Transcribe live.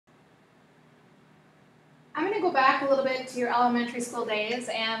going to go back a little bit to your elementary school days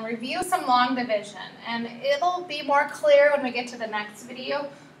and review some long division. And it'll be more clear when we get to the next video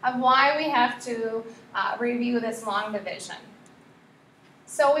of why we have to review this long division.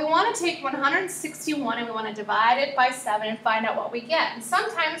 So we want to take 161 and we want to divide it by 7 and find out what we get. And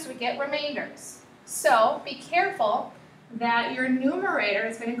sometimes we get remainders. So be careful that your numerator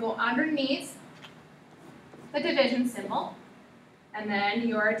is going to go underneath the division symbol, and then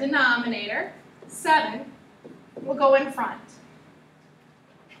your denominator, 7, will go in front.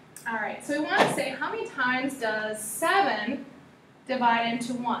 All right, so we want to say how many times does 7 divide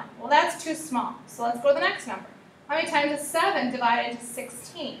into 1? Well, that's too small, so let's go to the next number. How many times does 7 divide into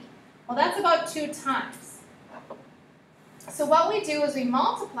 16? Well, that's about 2 times. So what we do is we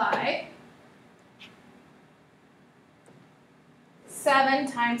multiply 7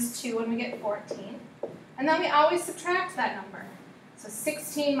 times 2 and we get 14. And then we always subtract that number. So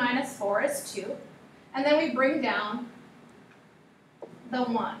 16 minus 4 is 2. And then we bring down the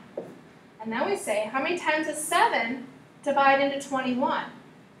 1. And then we say, how many times does 7 divide into 21?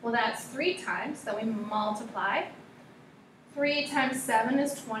 Well, that's 3 times. Then we multiply. 3 times 7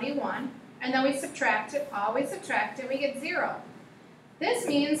 is 21. And then we subtract it, always subtract it, we get 0. This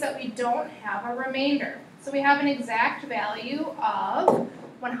means that we don't have a remainder. So we have an exact value of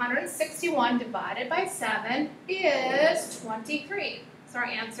 161 divided by 7 is 23. So our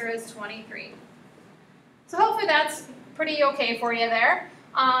answer is 23. So hopefully that's pretty okay for you there.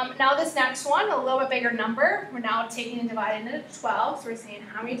 Now this next one, a little bit bigger number. We're now taking and dividing it into 12. So we're saying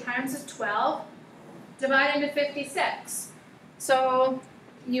how many times is 12 divided into 56? So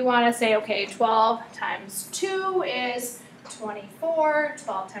you want to say, okay, 12 times 2 is 24,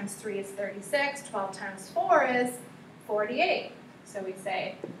 12 times 3 is 36, 12 times 4 is 48. So we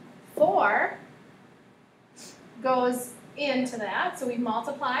say 4 goes into that, so we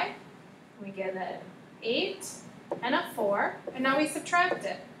multiply, we get an 8 and a 4, and now we subtract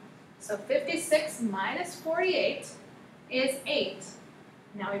it. So 56 minus 48 is 8.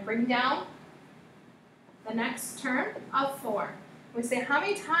 Now we bring down the next term of 4. We say how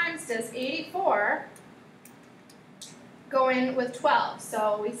many times does 84 go in with 12?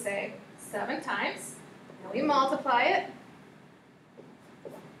 So we say 7 times, and we multiply it,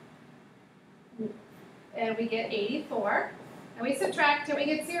 and we get 84, and we subtract it, we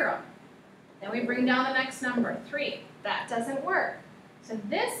get 0. Then we bring down the next number, 3. That doesn't work. So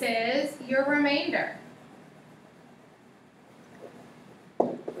this is your remainder.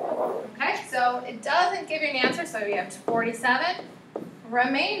 Okay, so it doesn't give you an answer, so we have 47,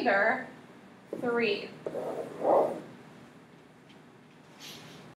 remainder 3.